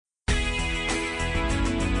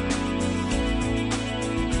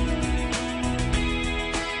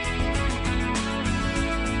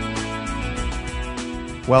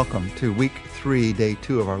Welcome to week 3, day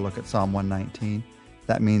 2 of our look at Psalm 119.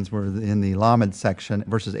 That means we're in the Lamed section,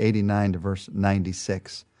 verses 89 to verse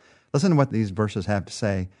 96. Listen to what these verses have to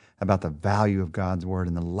say about the value of God's word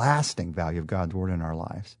and the lasting value of God's word in our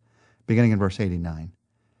lives. Beginning in verse 89.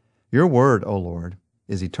 Your word, O Lord,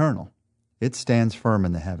 is eternal. It stands firm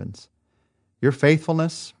in the heavens. Your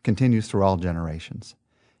faithfulness continues through all generations.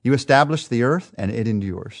 You established the earth, and it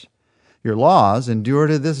endures. Your laws endure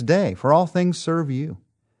to this day, for all things serve you.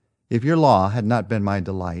 If your law had not been my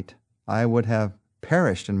delight, I would have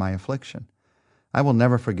perished in my affliction. I will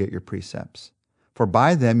never forget your precepts, for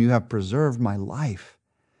by them you have preserved my life.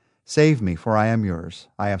 Save me, for I am yours.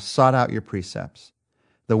 I have sought out your precepts.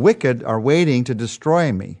 The wicked are waiting to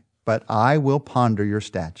destroy me, but I will ponder your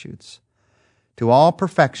statutes. To all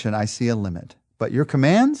perfection I see a limit, but your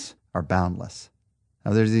commands are boundless.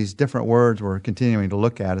 Now there's these different words we're continuing to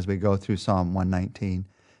look at as we go through Psalm 119.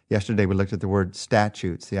 Yesterday we looked at the word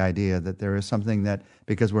statutes, the idea that there is something that,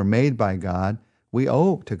 because we're made by God, we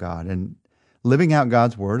owe to God. And living out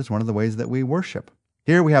God's word is one of the ways that we worship.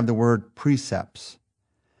 Here we have the word precepts.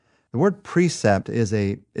 The word precept it's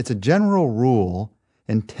a general rule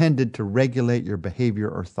intended to regulate your behavior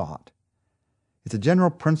or thought. It's a general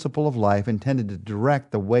principle of life intended to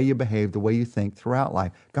direct the way you behave, the way you think throughout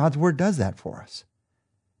life. God's word does that for us.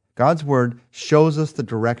 God's word shows us the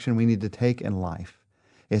direction we need to take in life.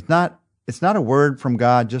 It's not a word from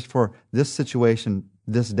God just for this situation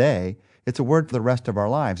this day. It's a word for the rest of our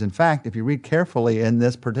lives. In fact, if you read carefully in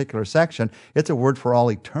this particular section, it's a word for all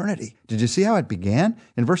eternity. Did you see how it began?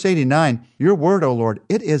 In verse 89, your word, O Lord,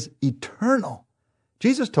 it is eternal.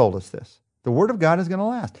 Jesus told us this. The word of God is going to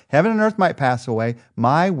last. Heaven and earth might pass away.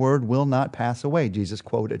 My word will not pass away, Jesus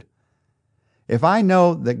quoted. If I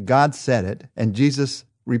know that God said it and Jesus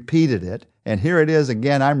repeated it, and here it is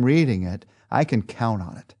again, I'm reading it, I can count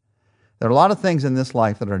on it. There are a lot of things in this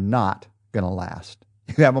life that are not going to last.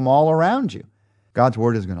 You have them all around you. God's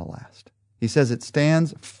word is going to last. He says it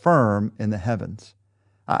stands firm in the heavens.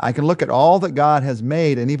 I can look at all that God has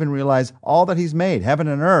made and even realize all that he's made, heaven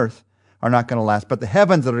and earth, are not going to last. But the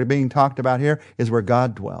heavens that are being talked about here is where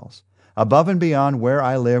God dwells. Above and beyond where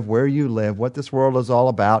I live, where you live, what this world is all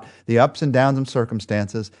about, the ups and downs and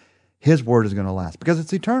circumstances, his word is going to last because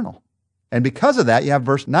it's eternal. And because of that, you have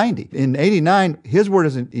verse 90. In 89, his word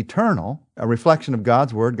is eternal, a reflection of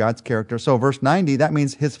God's word, God's character. So verse 90, that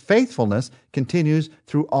means his faithfulness continues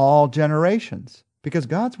through all generations. Because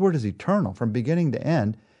God's word is eternal from beginning to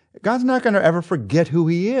end, God's not going to ever forget who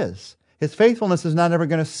he is. His faithfulness is not ever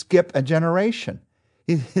going to skip a generation.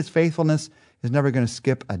 His faithfulness is never going to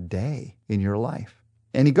skip a day in your life.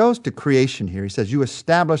 And he goes to creation here. He says, you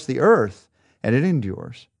establish the earth, and it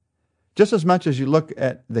endures. Just as much as you look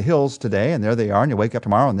at the hills today, and there they are, and you wake up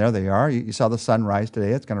tomorrow, and there they are. You saw the sun rise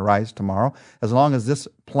today. It's going to rise tomorrow. As long as this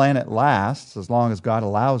planet lasts, as long as God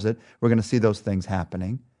allows it, we're going to see those things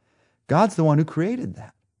happening. God's the one who created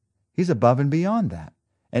that. He's above and beyond that.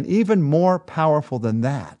 And even more powerful than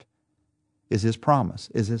that is his promise,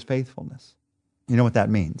 is his faithfulness. You know what that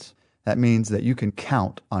means? That means that you can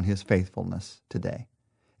count on his faithfulness today.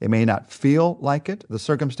 It may not feel like it. The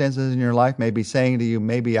circumstances in your life may be saying to you,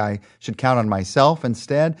 maybe I should count on myself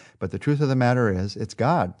instead. But the truth of the matter is, it's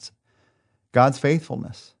God's. God's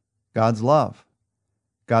faithfulness, God's love,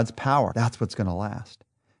 God's power. That's what's going to last.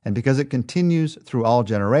 And because it continues through all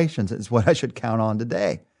generations, it's what I should count on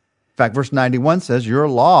today. In fact, verse 91 says, your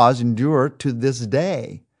laws endure to this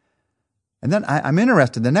day. And then I'm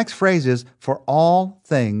interested. The next phrase is, for all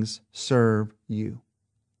things serve you.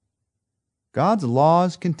 God's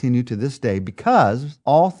laws continue to this day because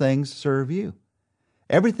all things serve you.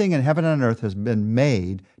 Everything in heaven and earth has been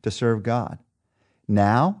made to serve God,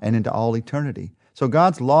 now and into all eternity. So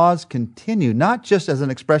God's laws continue, not just as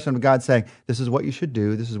an expression of God saying, this is what you should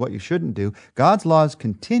do, this is what you shouldn't do. God's laws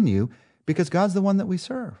continue because God's the one that we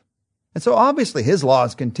serve. And so obviously his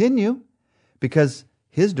laws continue because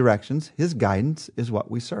his directions, his guidance is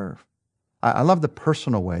what we serve. I love the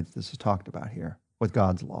personal way that this is talked about here with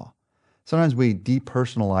God's law. Sometimes we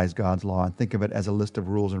depersonalize God's law and think of it as a list of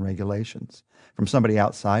rules and regulations from somebody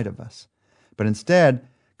outside of us. But instead,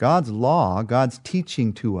 God's law, God's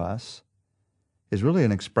teaching to us, is really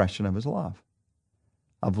an expression of his love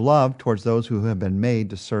towards those who have been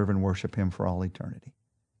made to serve and worship him for all eternity.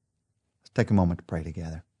 Let's take a moment to pray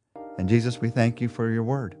together. And Jesus, we thank you for your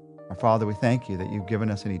word. Our Father, we thank you that you've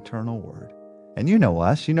given us an eternal word. And you know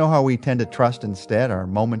us. You know how we tend to trust instead our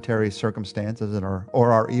momentary circumstances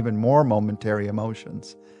or our even more momentary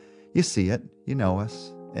emotions. You see it, you know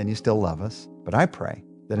us, and you still love us. But I pray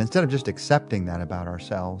that instead of just accepting that about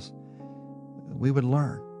ourselves, we would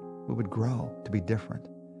learn, we would grow to be different.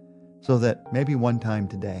 so that maybe one time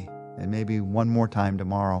today and maybe one more time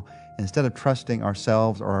tomorrow, instead of trusting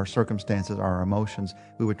ourselves or our circumstances or our emotions,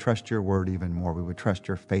 we would trust your word even more. We would trust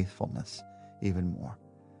your faithfulness even more.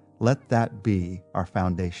 Let that be our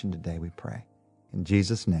foundation today, we pray. In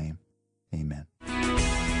Jesus' name, amen.